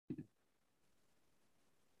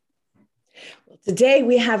Today,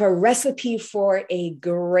 we have a recipe for a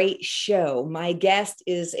great show. My guest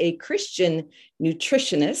is a Christian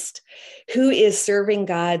nutritionist who is serving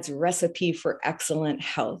God's recipe for excellent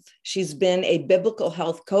health. She's been a biblical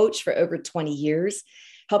health coach for over 20 years,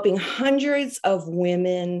 helping hundreds of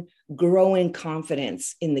women grow in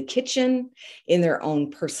confidence in the kitchen, in their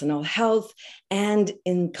own personal health, and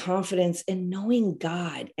in confidence in knowing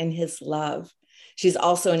God and His love. She's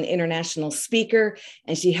also an international speaker,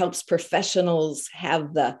 and she helps professionals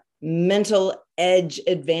have the mental edge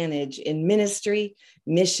advantage in ministry,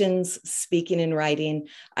 missions, speaking, and writing.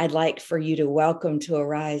 I'd like for you to welcome to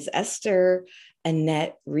Arise Esther,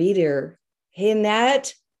 Annette Reeder. Hey,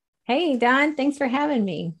 Annette. Hey, Don, thanks for having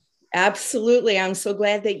me. Absolutely. I'm so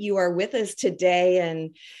glad that you are with us today.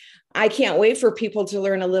 And I can't wait for people to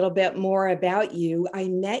learn a little bit more about you. I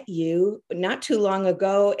met you not too long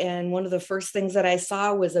ago, and one of the first things that I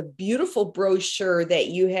saw was a beautiful brochure that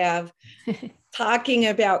you have talking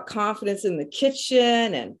about confidence in the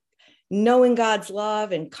kitchen and knowing God's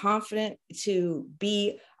love and confident to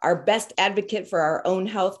be our best advocate for our own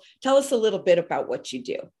health. Tell us a little bit about what you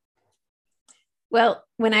do. Well,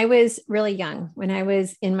 when I was really young, when I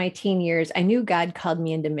was in my teen years, I knew God called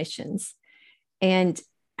me into missions. And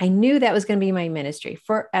I knew that was going to be my ministry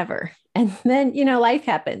forever. And then, life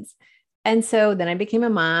happens. And so then I became a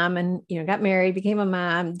mom and, got married, became a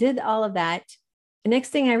mom, did all of that. The next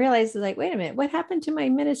thing I realized is like, wait a minute, what happened to my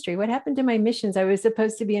ministry? What happened to my missions I was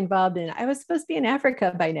supposed to be involved in? I was supposed to be in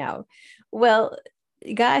Africa by now. Well,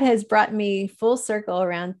 God has brought me full circle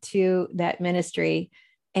around to that ministry.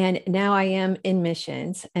 And now I am in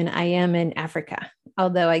missions and I am in Africa,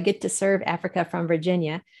 although I get to serve Africa from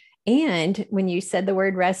Virginia. And when you said the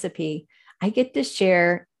word recipe, I get to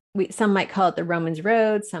share, some might call it the Romans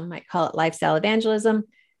Road, some might call it lifestyle evangelism,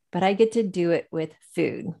 but I get to do it with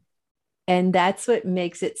food. And that's what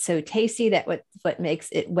makes it so tasty. What makes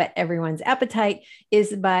it whet everyone's appetite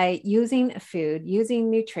is by using food,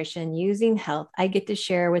 using nutrition, using health. I get to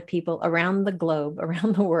share with people around the globe,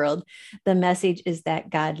 around the world. The message is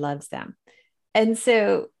that God loves them. And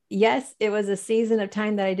so, yes, it was a season of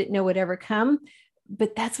time that I didn't know would ever come,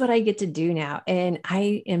 but that's what I get to do now. And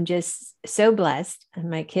I am just so blessed. And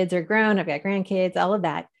my kids are grown. I've got grandkids, all of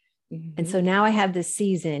that. Mm-hmm. And so now I have this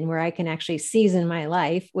season where I can actually season my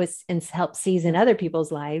life and help season other people's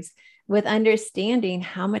lives with understanding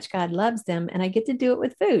how much God loves them. And I get to do it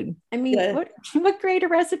with food. I mean, what greater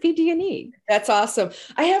recipe do you need? That's awesome.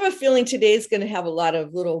 I have a feeling today is going to have a lot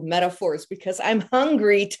of little metaphors because I'm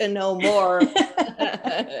hungry to know more.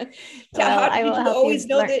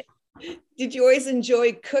 Did you always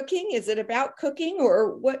enjoy cooking? Is it about cooking,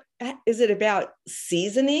 or what is it about?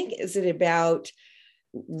 Seasoning? Is it about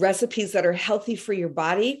recipes that are healthy for your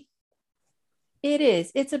body? It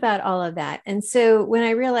is. It's about all of that. And so when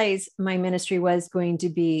I realized my ministry was going to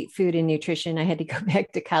be food and nutrition, I had to go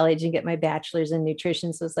back to college and get my bachelor's in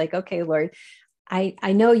nutrition. So it's like, okay, Lord, I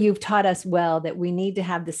know you've taught us well that we need to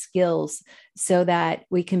have the skills so that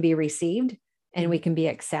we can be received and we can be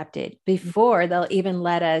accepted before they'll even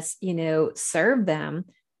let us, serve them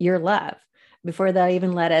your love, before they'll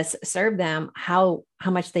even let us serve them how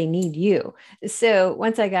much they need you. So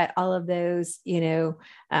once I got all of those,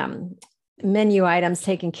 menu items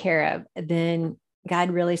taken care of, then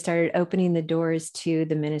God really started opening the doors to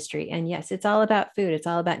the ministry. And yes, it's all about food. It's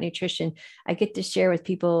all about nutrition. I get to share with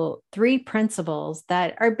people 3 principles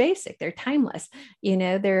that are basic. They're timeless.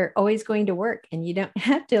 They're always going to work, and you don't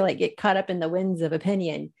have to get caught up in the winds of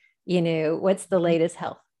opinion. What's the latest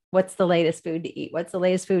health? What's the latest food to eat? What's the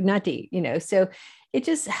latest food not to eat? So it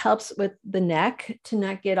just helps with the neck to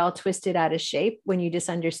not get all twisted out of shape when you just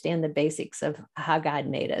understand the basics of how God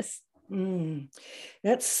made us.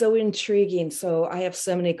 That's so intriguing. So I have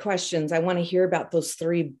so many questions. I want to hear about those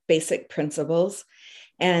 3 basic principles.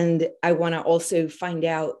 And I want to also find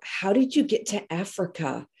out, how did you get to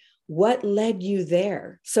Africa? What led you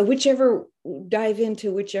there? So dive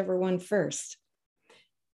into whichever one first.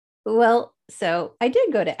 Well, so I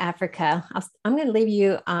did go to Africa. I'm going to leave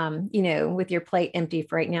you, with your plate empty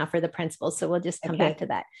for right now for the principles. So we'll just come back to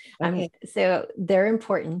that. Okay. So they're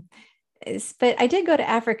important. But I did go to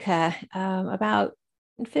Africa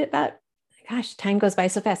time goes by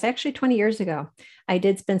so fast. Actually, 20 years ago, I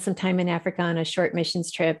did spend some time in Africa on a short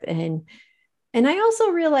missions trip. And I also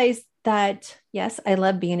realized that, yes, I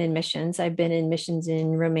love being in missions. I've been in missions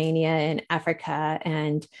in Romania and Africa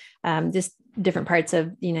and just different parts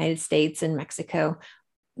of the United States and Mexico.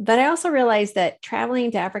 But I also realized that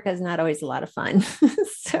traveling to Africa is not always a lot of fun.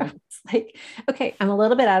 So it's like, okay, I'm a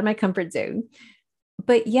little bit out of my comfort zone.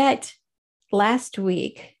 But yet, last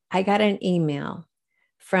week, I got an email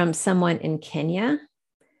from someone in Kenya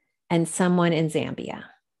and someone in Zambia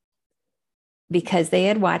because they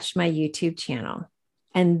had watched my YouTube channel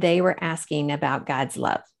and they were asking about God's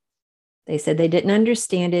love. They said they didn't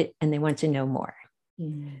understand it and they want to know more.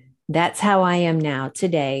 Mm. That's how I am now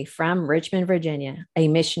today from Richmond, Virginia, a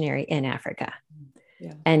missionary in Africa.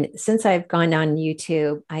 Yeah. And since I've gone on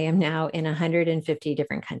YouTube, I am now in 150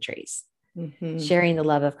 different countries, sharing the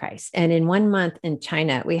love of Christ. And in 1 month in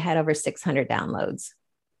China, we had over 600 downloads.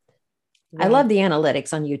 Wow. I love the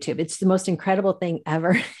analytics on YouTube. It's the most incredible thing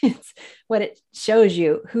ever. It's what it shows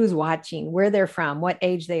you, who's watching, where they're from, what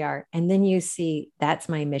age they are. And then you see that's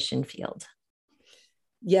my mission field.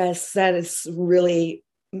 Yes, that is really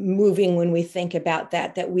moving when we think about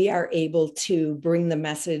that we are able to bring the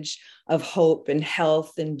message of hope and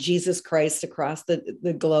health and Jesus Christ across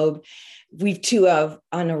the globe. We've too,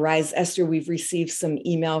 on Arise Esther, we've received some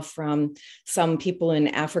email from some people in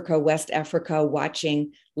Africa, West Africa,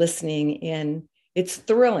 watching, listening, and it's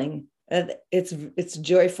thrilling. It's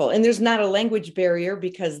joyful. And there's not a language barrier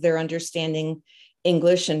because they're understanding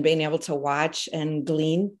English and being able to watch and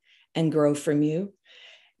glean and grow from you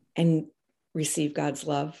and receive God's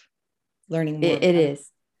love, learning more. It is.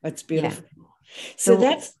 That's beautiful. Yeah.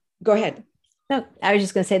 So go ahead. No, I was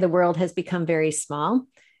just going to say the world has become very small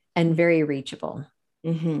and very reachable.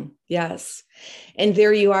 Mm-hmm. Yes. And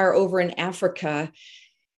there you are over in Africa.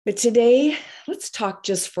 But today, let's talk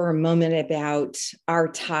just for a moment about our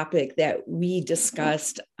topic that we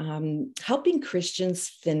discussed, helping Christians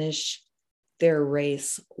finish their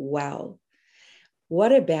race well.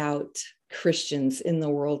 What about Christians in the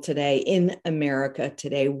world today, in America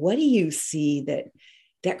today? What do you see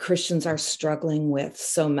that Christians are struggling with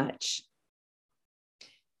so much?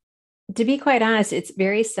 To be quite honest, it's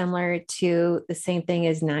very similar to the same thing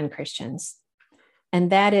as non-Christians. And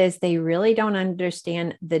that is they really don't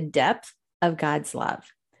understand the depth of God's love.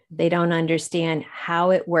 They don't understand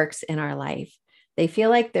how it works in our life. They feel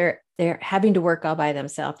like they're having to work all by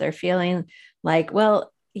themselves. They're feeling like,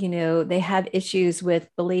 well, they have issues with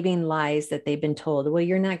believing lies that they've been told. Well,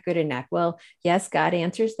 you're not good enough. Well, yes, God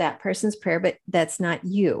answers that person's prayer, but that's not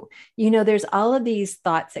you. There's all of these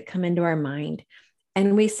thoughts that come into our mind,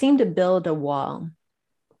 and we seem to build a wall.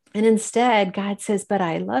 And instead, God says, but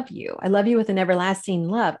I love you. I love you with an everlasting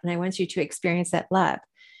love, and I want you to experience that love.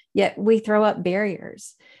 Yet we throw up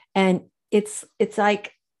barriers, and it's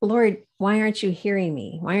like, Lord, why aren't you hearing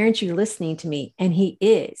me? Why aren't you listening to me? And he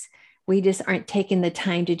is. We just aren't taking the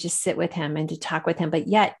time to just sit with him and to talk with him, but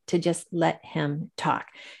yet to just let him talk.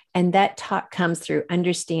 And that talk comes through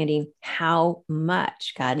understanding how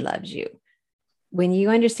much God loves you. When you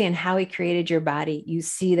understand how he created your body, you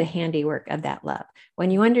see the handiwork of that love.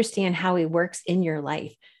 When you understand how he works in your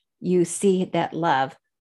life, you see that love,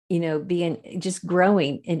 being just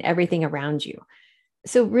growing in everything around you.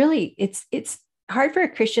 So really, it's hard for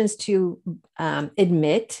Christians to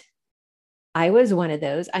admit. I was one of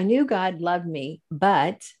those. I knew God loved me,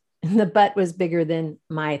 but the but was bigger than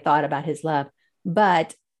my thought about his love.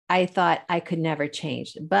 But I thought I could never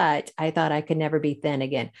change. But I thought I could never be thin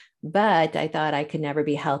again. But I thought I could never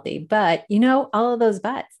be healthy. But, all of those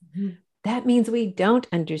buts, that means we don't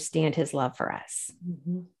understand his love for us.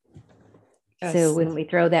 Mm-hmm. Yes. So when we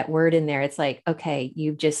throw that word in there, it's like, okay,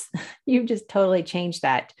 you've just totally changed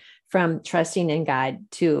that from trusting in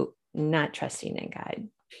God to not trusting in God.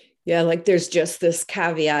 Yeah, like there's just this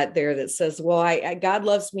caveat there that says, well, God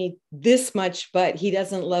loves me this much, but he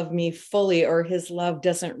doesn't love me fully, or his love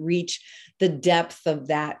doesn't reach the depth of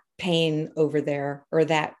that pain over there, or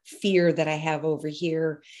that fear that I have over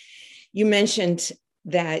here. You mentioned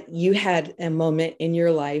that you had a moment in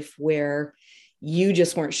your life where you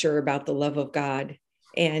just weren't sure about the love of God,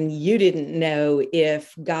 and you didn't know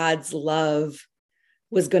if God's love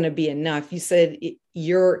was going to be enough. You said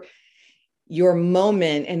your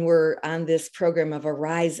moment, and we're on this program of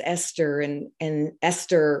Arise Esther, and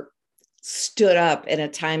Esther stood up at a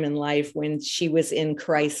time in life when she was in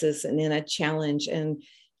crisis and in a challenge. And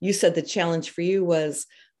you said the challenge for you was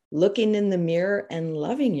looking in the mirror and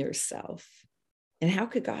loving yourself. And how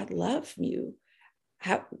could God love you?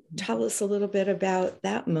 Tell us a little bit about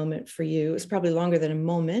that moment for you. It was probably longer than a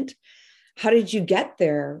moment. How did you get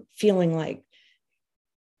there feeling like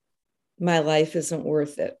my life isn't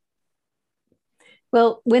worth it?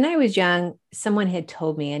 Well, when I was young, someone had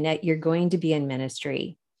told me, Annette, you're going to be in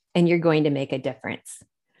ministry and you're going to make a difference.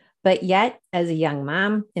 But yet, as a young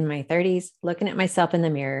mom in my 30s, looking at myself in the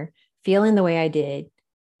mirror, feeling the way I did,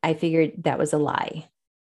 I figured that was a lie.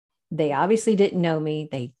 They obviously didn't know me.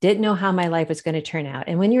 They didn't know how my life was going to turn out.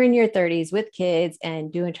 And when you're in your 30s with kids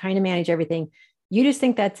and trying to manage everything, You just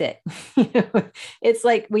think that's it. It's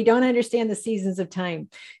like, we don't understand the seasons of time.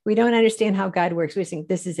 We don't understand how God works. We think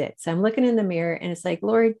this is it. So I'm looking in the mirror and it's like,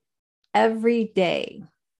 Lord, every day,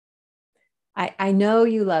 I know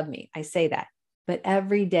you love me. I say that, but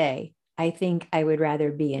every day I think I would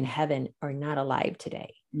rather be in heaven or not alive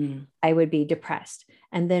today. I would be depressed.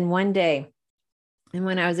 And then one day, and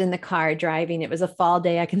when I was in the car driving, it was a fall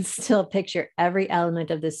day. I can still picture every element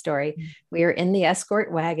of this story. We were in the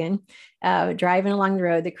escort wagon, driving along the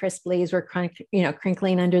road. The crisp leaves were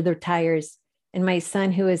crinkling under the tires. And my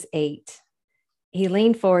son, who is 8, he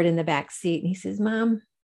leaned forward in the back seat and he says, Mom,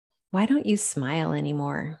 why don't you smile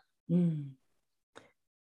anymore?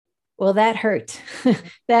 Well, that hurt.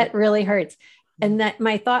 That really hurts. And that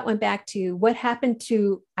my thought went back to what happened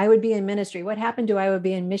to, I would be in ministry. What happened to, I would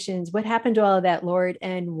be in missions. What happened to all of that, Lord?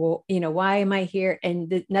 And, why am I here?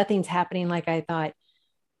 And nothing's happening like I thought.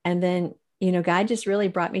 And then, God just really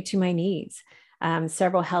brought me to my knees.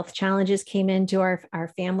 Several health challenges came into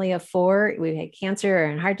our family of 4. We had cancer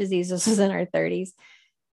and heart disease. This was in our 30s.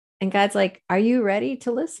 And God's like, are you ready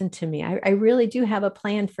to listen to me? I really do have a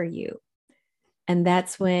plan for you. And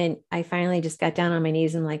that's when I finally just got down on my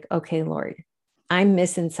knees and like, okay, Lord, I'm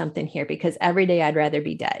missing something here, because every day I'd rather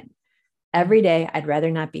be dead. Every day I'd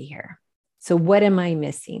rather not be here. So what am I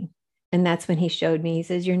missing? And that's when he showed me, he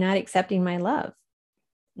says, you're not accepting my love.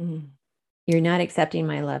 You're not accepting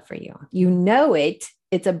my love for you. You know it.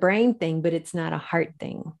 It's a brain thing, but it's not a heart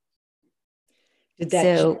thing. Did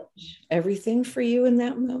that change everything for you in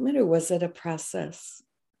that moment, or was it a process?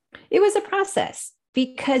 It was a process,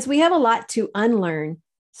 because we have a lot to unlearn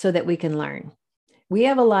so that we can learn. We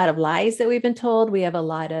have a lot of lies that we've been told. We have a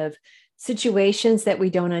lot of situations that we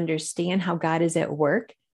don't understand how God is at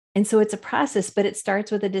work. And so it's a process, but it starts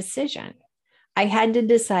with a decision. I had to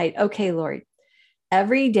decide, okay, Lord,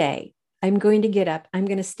 every day I'm going to get up, I'm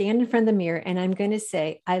going to stand in front of the mirror, and I'm going to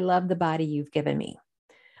say, I love the body you've given me.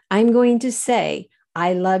 I'm going to say,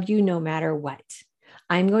 I love you no matter what.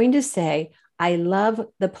 I'm going to say, I love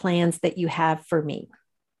the plans that you have for me.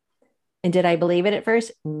 And did I believe it at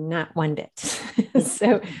first? Not one bit.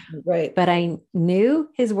 So, right. But I knew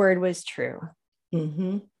his word was true.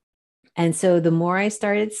 And so the more I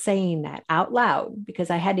started saying that out loud,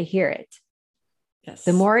 because I had to hear it,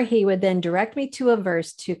 the more he would then direct me to a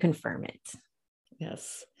verse to confirm it.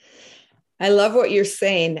 Yes. I love what you're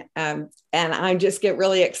saying. And I just get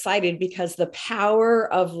really excited, because the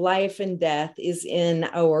power of life and death is in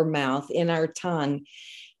our mouth, in our tongue.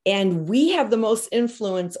 And we have the most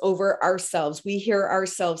influence over ourselves. We hear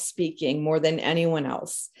ourselves speaking more than anyone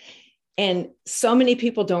else. And so many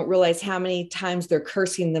people don't realize how many times they're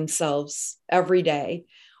cursing themselves every day,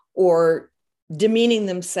 or demeaning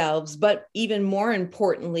themselves, but even more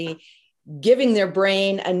importantly, giving their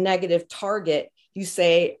brain a negative target. You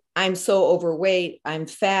say, I'm so overweight, I'm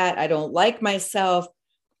fat, I don't like myself.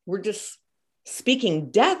 We're just speaking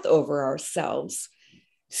death over ourselves.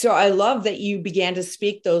 So I love that you began to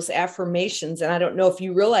speak those affirmations. And I don't know if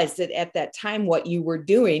you realized it at that time, what you were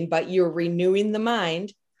doing, but you're renewing the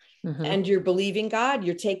mind, and you're believing God.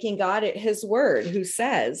 You're taking God at his word, who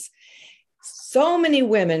says, so many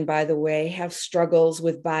women, by the way, have struggles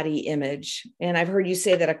with body image. And I've heard you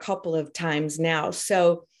say that a couple of times now.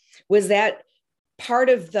 So was that part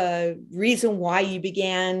of the reason why you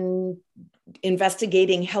began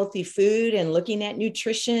investigating healthy food and looking at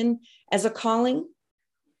nutrition as a calling?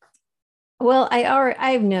 Well,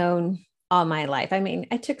 I've known all my life. I mean,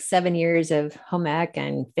 I took 7 years of home ec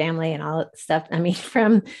and family and all that stuff. I mean,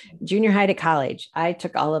 from junior high to college, I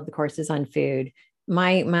took all of the courses on food.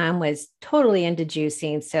 My mom was totally into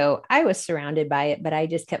juicing, so I was surrounded by it, but I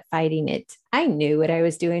just kept fighting it. I knew what I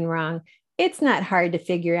was doing wrong. It's not hard to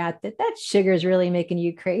figure out that sugar is really making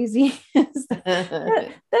you crazy.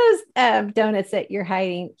 Those donuts that you're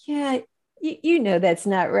hiding, yeah, you know that's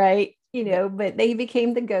not right. But they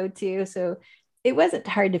became the go-to. So it wasn't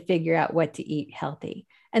hard to figure out what to eat healthy.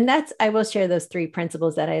 And I will share those 3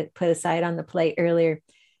 principles that I put aside on the plate earlier.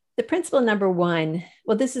 The principle number 1,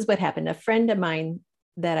 well, this is what happened. A friend of mine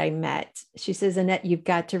that I met, she says, Annette, you've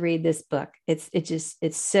got to read this book.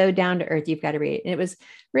 It's so down to earth. You've got to read it. And it was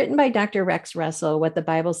written by Dr. Rex Russell, What the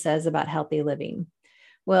Bible Says About Healthy Living.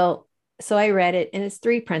 Well, so I read it, and it's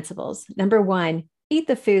 3 principles. Number 1, eat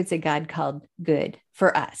the foods that God called good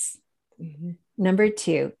for us. Number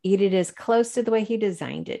 2, eat it as close to the way he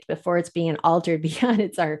designed it before it's being altered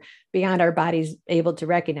beyond our bodies able to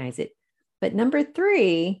recognize it. But number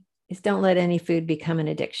 3 is don't let any food become an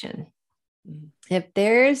addiction. If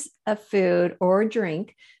there's a food or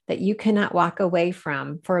drink that you cannot walk away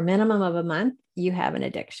from for a minimum of a month, you have an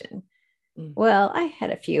addiction. Well, I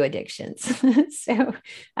had a few addictions.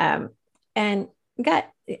 And God,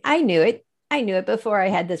 I knew it. I knew it before I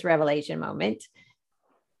had this revelation moment,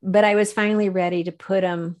 but I was finally ready to put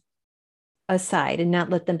them aside and not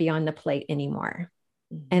let them be on the plate anymore.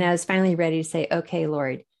 Mm-hmm. And I was finally ready to say, okay,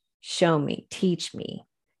 Lord, show me, teach me,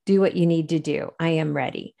 do what you need to do. I am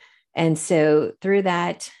ready. And so through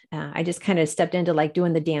that, I just kind of stepped into like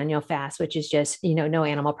doing the Daniel fast, which is just, no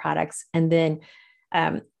animal products. And then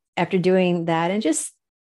after doing that and just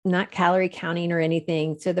not calorie counting or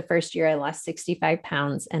anything. So the first year I lost 65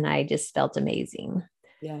 pounds and I just felt amazing.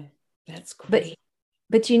 Yeah, that's great.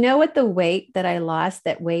 But you know what the weight that I lost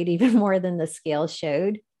that weighed even more than the scale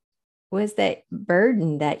showed was that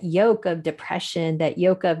burden, that yoke of depression, that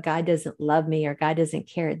yoke of God doesn't love me or God doesn't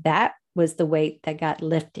care. That was the weight that got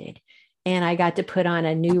lifted. And I got to put on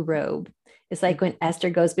a new robe. It's like when Esther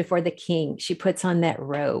goes before the king, she puts on that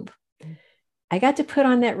robe. I got to put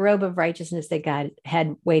on that robe of righteousness that God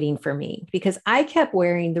had waiting for me because I kept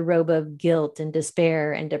wearing the robe of guilt and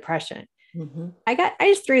despair and depression. Mm-hmm. I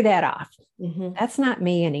just threw that off. Mm-hmm. That's not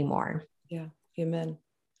me anymore. Yeah. Amen.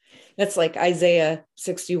 That's like Isaiah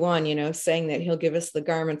 61, saying that he'll give us the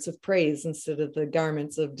garments of praise instead of the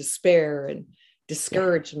garments of despair and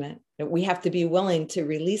discouragement. Yeah. We have to be willing to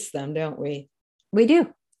release them, don't we? We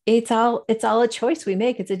do. It's all a choice we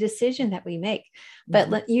make. It's a decision that we make.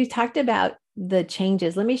 But you talked about the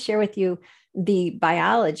changes. Let me share with you the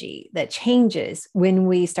biology that changes when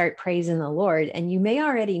we start praising the Lord. And you may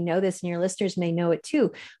already know this and your listeners may know it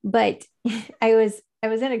too. But I was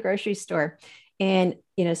in a grocery store and,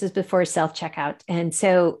 this is before self-checkout. And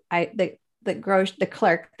so the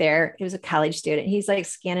clerk there, he was a college student. He's like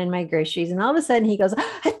scanning my groceries. And all of a sudden he goes,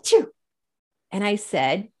 achoo. And I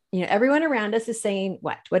said, everyone around us is saying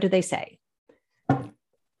what? What do they say?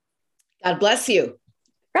 God bless you.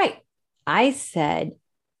 Right. I said,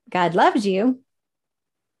 God loves you.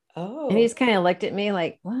 Oh. And he just kind of looked at me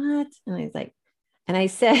like, what? And I was like, and I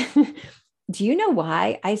said, do you know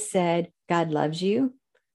why I said God loves you?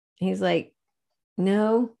 And he's like,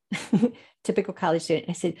 no. Typical college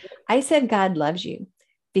student. I said God loves you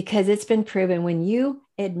because it's been proven when you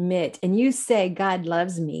admit and you say God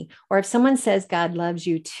loves me, or if someone says God loves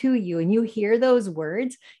you to you and you hear those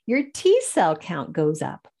words, your T cell count goes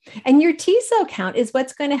up. And your T cell count is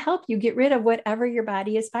what's going to help you get rid of whatever your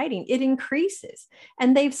body is fighting. It increases.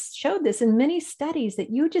 And they've showed this in many studies that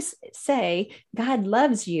you just say, God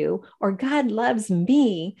loves you or God loves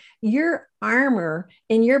me, your armor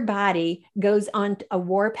in your body goes on a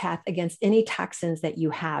war path against any toxins that you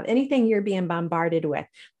have, anything you're being bombarded with.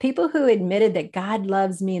 People who admitted that God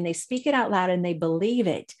loves me and they speak it out loud and they believe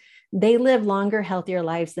it, they live longer, healthier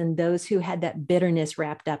lives than those who had that bitterness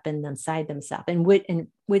wrapped up in inside themselves and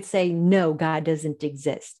would say, no, God doesn't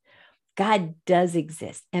exist. God does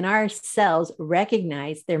exist. And our cells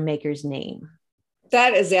recognize their maker's name.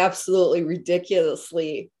 That is absolutely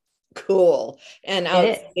ridiculously cool and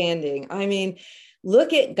outstanding. I mean,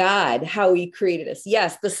 look at God, how he created us.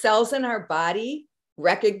 Yes, the cells in our body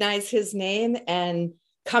recognize his name and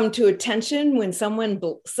come to attention when someone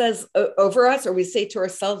says over us, or we say to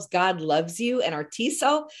ourselves, God loves you, and our T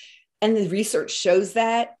cell, and the research shows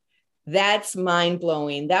that. That's mind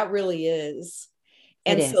blowing. That really is.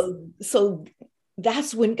 And so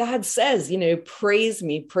that's when God says, praise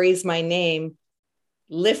me, praise my name,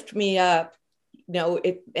 lift me up,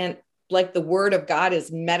 and like the word of God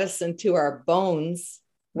is medicine to our bones.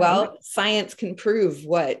 Well, science can prove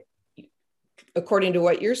according to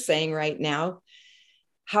what you're saying right now,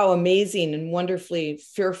 how amazing and wonderfully,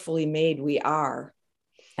 fearfully made we are.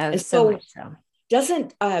 And so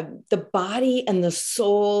doesn't the body and the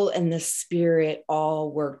soul and the spirit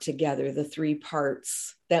all work together? The three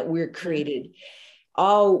parts that we're created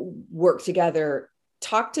all work together.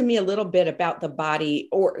 Talk to me a little bit about the body,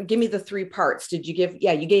 or give me the three parts. You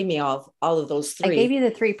gave me all of those three. I gave you the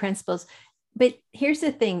three principles. But here's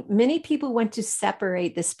the thing. Many people want to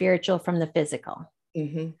separate the spiritual from the physical.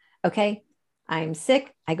 Mm-hmm. Okay. I'm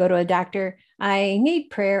sick. I go to a doctor. I need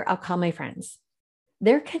prayer. I'll call my friends.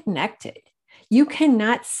 They're connected. You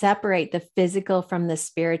cannot separate the physical from the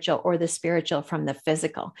spiritual or the spiritual from the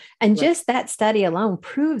physical. And just that study alone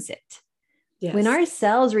proves it. Yes. When our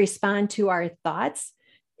cells respond to our thoughts,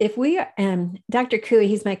 if we, Dr. Cooey,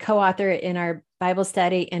 he's my co-author in our Bible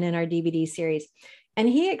study and in our DVD series. And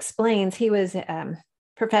he explains, he was a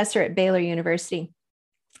professor at Baylor University.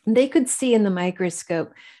 They could see in the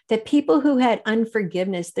microscope that people who had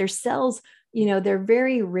unforgiveness, their cells, they're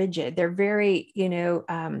very rigid. They're very,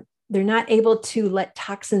 they're not able to let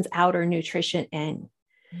toxins out or nutrition in.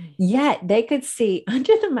 Yet they could see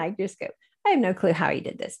under the microscope. I have no clue how he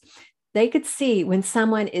did this. They could see when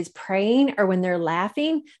someone is praying or when they're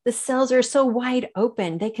laughing, the cells are so wide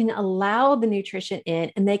open. They can allow the nutrition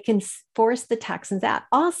in and they can force the toxins out.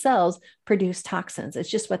 All cells produce toxins. It's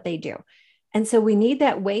just what they do. And so we need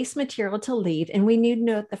that waste material to leave, and we need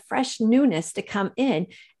the fresh newness to come in,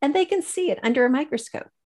 and they can see it under a microscope.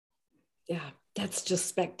 Yeah, that's just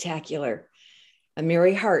spectacular. A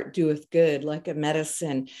merry heart doeth good like a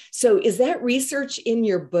medicine. So is that research in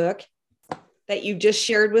your book that you just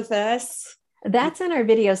shared with us? That's in our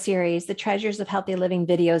video series, the Treasures of Healthy Living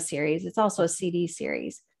video series. It's also a CD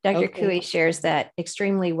series. Dr. Cooey shares that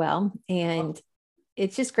extremely well. And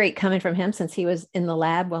it's just great coming from him, since he was in the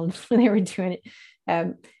lab when they were doing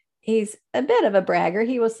it. He's a bit of a bragger.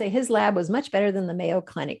 He will say his lab was much better than the Mayo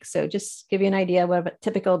Clinic. So just give you an idea what a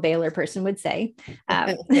typical Baylor person would say.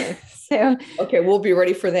 Okay, we'll be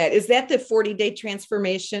ready for that. Is that the 40-day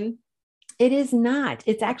transformation? It is not.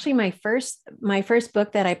 It's actually my first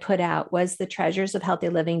book that I put out was the Treasures of Healthy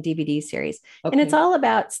Living DVD series. Okay. And it's all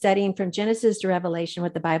about studying from Genesis to Revelation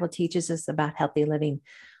what the Bible teaches us about healthy living.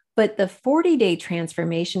 But the 40-day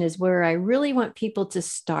transformation is where I really want people to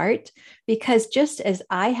start, because just as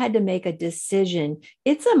I had to make a decision,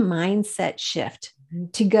 it's a mindset shift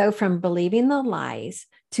to go from believing the lies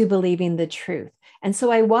to believing the truth. And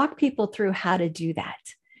so I walk people through how to do that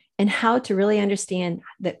and how to really understand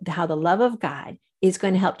how the love of God is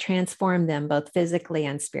going to help transform them both physically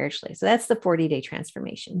and spiritually. So that's the 40-day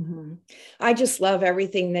transformation. Mm-hmm. I just love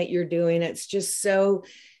everything that you're doing. It's just so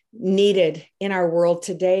needed in our world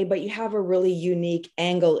today, but you have a really unique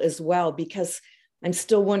angle as well, because I'm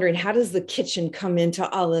still wondering, how does the kitchen come into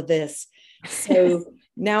all of this? So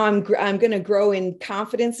now I'm going to grow in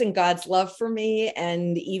confidence in God's love for me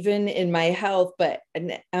and even in my health, but I'm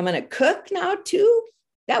going to cook now too.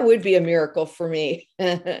 That would be a miracle for me. How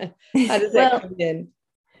does that come in?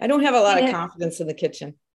 I don't have a lot of confidence in the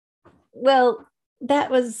kitchen. Well,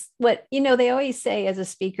 that was what, they always say as a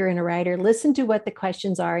speaker and a writer, listen to what the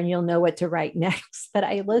questions are and you'll know what to write next. But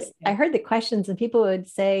I heard the questions, and people would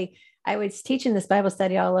say, I was teaching this Bible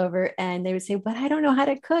study all over, and they would say, but I don't know how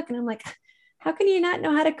to cook. And I'm like, how can you not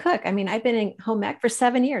know how to cook? I mean, I've been in home ec for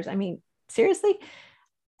 7 years. I mean, seriously?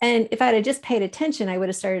 And if I had just paid attention, I would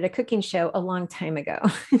have started a cooking show a long time ago.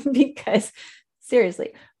 Because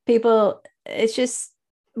seriously, people, it's just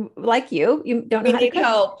like you don't know how to cook.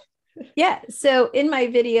 Help. Yeah. So in my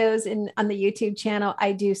videos on the YouTube channel,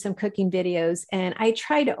 I do some cooking videos, and I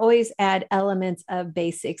try to always add elements of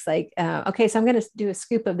basics like, okay, so I'm going to do a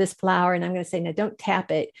scoop of this flour, and I'm going to say, no, don't tap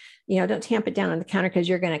it. Don't tamp it down on the counter, because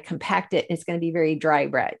you're going to compact it. And it's going to be very dry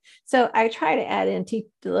bread. So I try to add in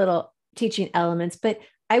the little teaching elements, but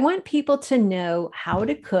I want people to know how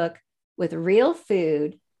to cook with real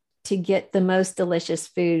food to get the most delicious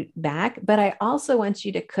food back. But I also want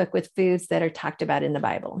you to cook with foods that are talked about in the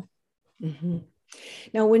Bible. Mm-hmm.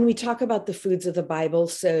 Now, when we talk about the foods of the Bible,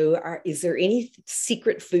 is there any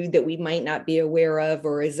secret food that we might not be aware of,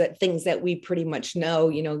 or is it things that we pretty much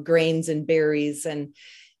know, grains and berries? And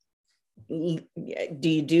do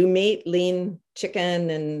you do meat, lean chicken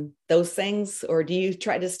and those things, or do you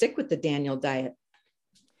try to stick with the Daniel diet?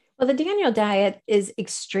 Well, the Daniel diet is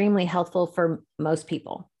extremely helpful for most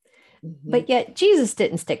people, but yet Jesus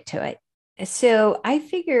didn't stick to it. So I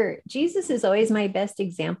figure Jesus is always my best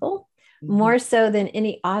example. More so than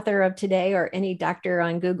any author of today or any doctor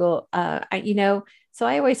on Google, so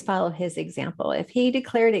I always follow his example. If he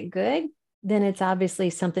declared it good, then it's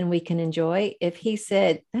obviously something we can enjoy. If he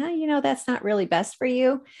said, that's not really best for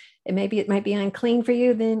you, and maybe it might be unclean for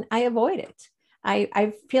you, then I avoid it.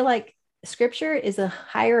 I feel like Scripture is a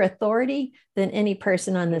higher authority than any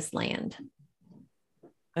person on this land.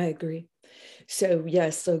 I agree. So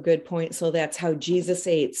yes, so good point. So that's how Jesus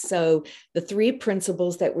ate. So the three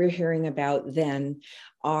principles that we're hearing about then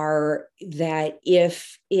are that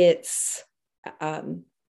if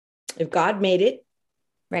God made it,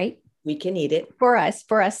 right, we can eat it for us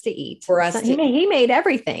to eat. He made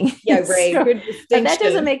everything. Yeah, right. So, good but that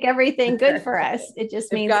doesn't make everything good for us. It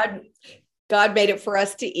just means God made it for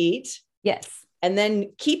us to eat. Yes, and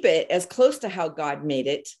then keep it as close to how God made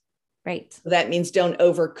it. Right. So that means don't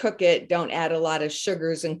overcook it. Don't add a lot of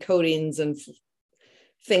sugars and coatings and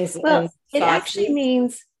things. Well, it actually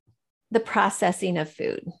means the processing of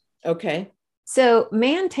food. Okay. So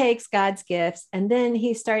man takes God's gifts and then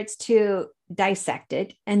he starts to dissect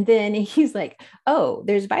it. And then he's like, oh,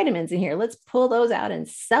 there's vitamins in here. Let's pull those out and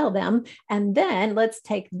sell them. And then let's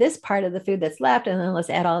take this part of the food that's left and then let's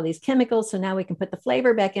add all these chemicals. So now we can put the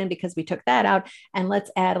flavor back in because we took that out. And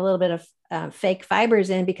let's add a little bit of fake fibers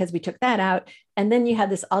in because we took that out. And then you have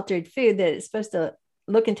this altered food that is supposed to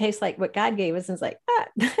look and taste like what God gave us. And it's like,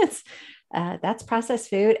 that's processed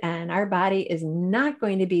food, and our body is not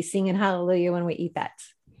going to be singing hallelujah when we eat that.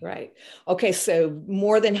 Right. Okay. So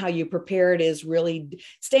more than how you prepare it is really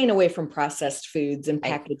staying away from processed foods and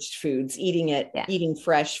packaged foods, eating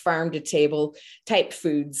fresh farm to table type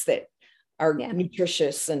foods that are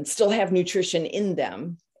nutritious and still have nutrition in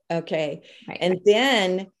them. Okay. Right. And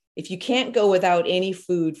then if you can't go without any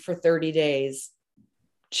food for 30 days,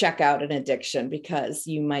 check out an addiction because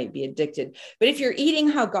you might be addicted. But if you're eating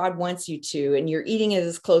how God wants you to, and you're eating it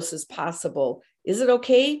as close as possible, is it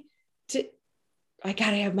okay to, I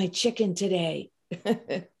got to have my chicken today?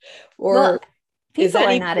 Or is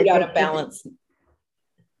any food out of balance?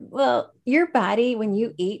 Well, your body, when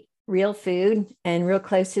you eat real food and real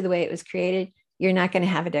close to the way it was created, you're not going to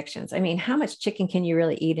have addictions. I mean, how much chicken can you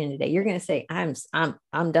really eat in a day? You're going to say,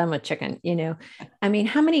 I'm done with chicken. You know, I mean,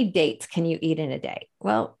 how many dates can you eat in a day?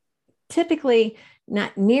 Well, typically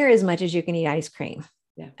not near as much as you can eat ice cream.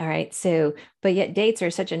 Yeah. All right. So, but yet dates are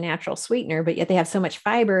such a natural sweetener, but yet they have so much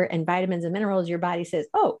fiber and vitamins and minerals. Your body says,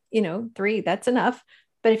 oh, 3, that's enough.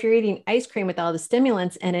 But if you're eating ice cream with all the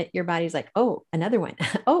stimulants in it, your body's like, oh, another one.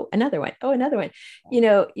 Oh, another one. Oh, another one.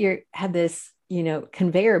 You have this,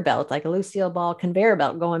 conveyor belt, like a Lucille Ball conveyor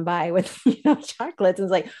belt going by with, chocolates. And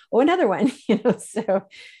it's like, oh, another one, so.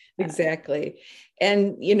 Exactly.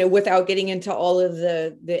 And, without getting into all of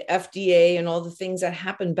the FDA and all the things that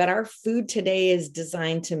happen, but our food today is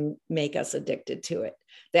designed to make us addicted to it.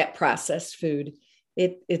 That processed food,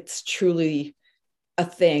 it's truly a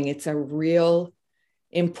thing. It's a real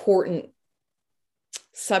important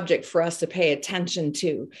subject for us to pay attention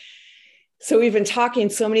to. So we've been talking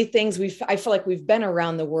so many things. I feel like we've been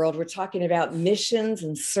around the world. We're talking about missions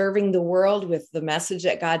and serving the world with the message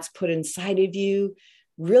that God's put inside of you.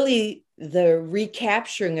 Really the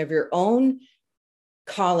recapturing of your own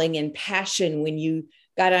calling and passion when you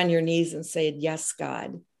got on your knees and said, yes,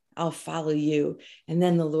 God, I'll follow you. And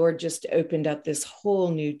then the Lord just opened up this whole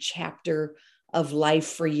new chapter of life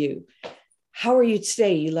for you. How are you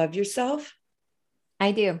today? You love yourself?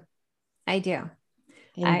 I do.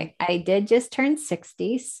 And I did just turn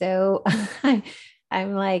 60. So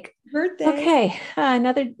I'm like, birthday. Okay,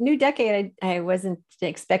 another new decade. I wasn't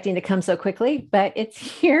expecting to come so quickly, but it's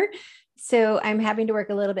here. So I'm having to work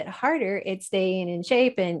a little bit harder at staying in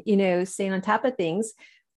shape and, staying on top of things.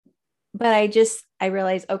 But I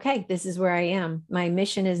realized, okay, this is where I am. My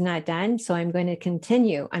mission is not done. So I'm going to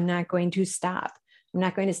continue. I'm not going to stop. I'm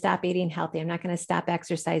not going to stop eating healthy. I'm not going to stop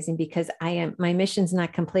exercising because my mission's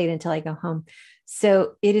not complete until I go home.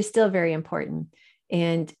 So it is still very important.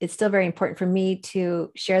 And it's still very important for me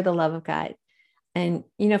to share the love of God. And,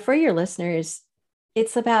 for your listeners,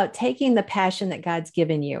 it's about taking the passion that God's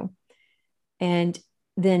given you and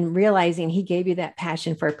then realizing he gave you that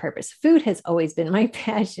passion for a purpose. Food has always been my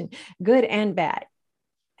passion, good and bad.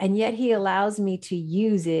 And yet he allows me to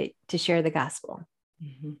use it to share the gospel.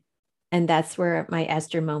 Mm-hmm. And that's where my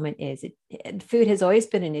Esther moment is. Food has always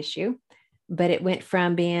been an issue, but it went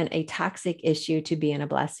from being a toxic issue to being a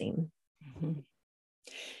blessing. Mm-hmm.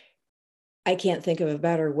 I can't think of a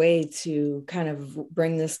better way to kind of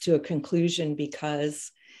bring this to a conclusion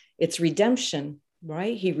because it's redemption,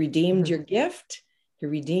 right? He redeemed your gift. He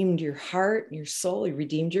redeemed your heart, your soul. He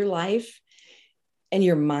redeemed your life and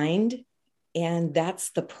your mind. And that's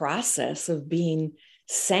the process of being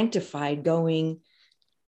sanctified, going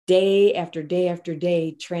day after day after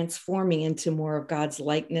day, transforming into more of God's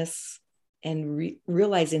likeness and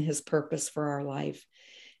realizing his purpose for our life.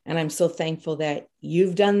 And I'm so thankful that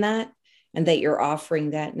you've done that and that you're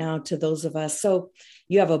offering that now to those of us. So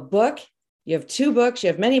you have a book, you have 2 books, you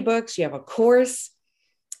have many books, you have a course.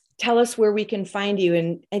 Tell us where we can find you.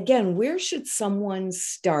 And again, where should someone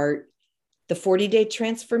start the 40-day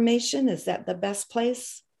transformation? Is that the best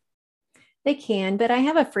place? They can, but I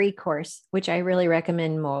have a free course, which I really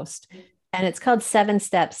recommend most. And it's called 7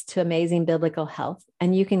 Steps to Amazing Biblical Health.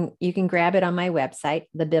 And you can grab it on my website,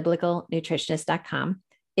 thebiblicalnutritionist.com.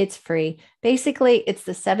 It's free. Basically, it's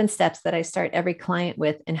the 7 steps that I start every client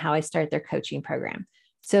with and how I start their coaching program.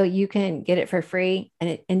 So you can get it for free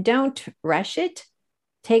and don't rush it.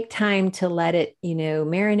 Take time to let it,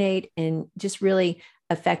 marinate and just really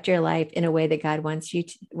affect your life in a way that God wants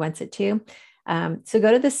it to. So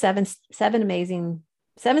go to the 7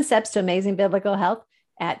 steps to amazing biblical health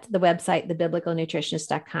at the website,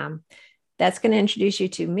 thebiblicalnutritionist.com. That's going to introduce you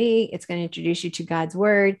to me. It's going to introduce you to God's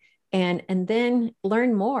word. And then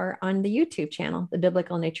learn more on the YouTube channel, The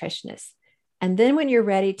Biblical Nutritionist. And then when you're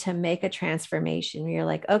ready to make a transformation, you're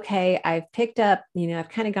like, okay, I've picked up, I've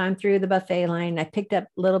kind of gone through the buffet line. I picked up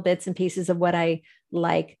little bits and pieces of what I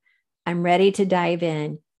like. I'm ready to dive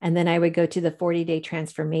in. And then I would go to the 40-day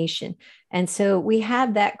transformation. And so we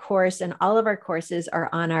have that course, and all of our courses are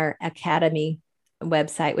on our Academy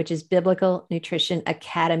website, which is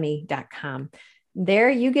biblicalnutritionacademy.com. There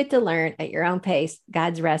you get to learn at your own pace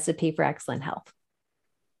God's recipe for excellent health.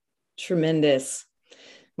 Tremendous.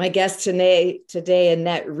 My guest today,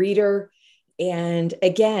 Annette Reeder. And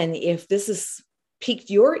again, if this has piqued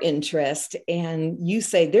your interest and you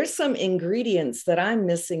say there's some ingredients that I'm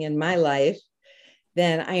missing in my life,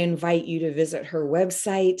 then I invite you to visit her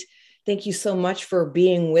website. Thank you so much for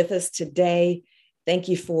being with us today. Thank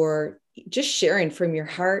you for just sharing from your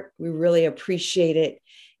heart. We really appreciate it.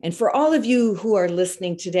 And for all of you who are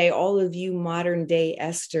listening today, all of you modern day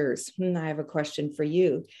Esthers, I have a question for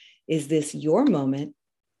you. Is this your moment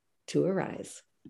to arise?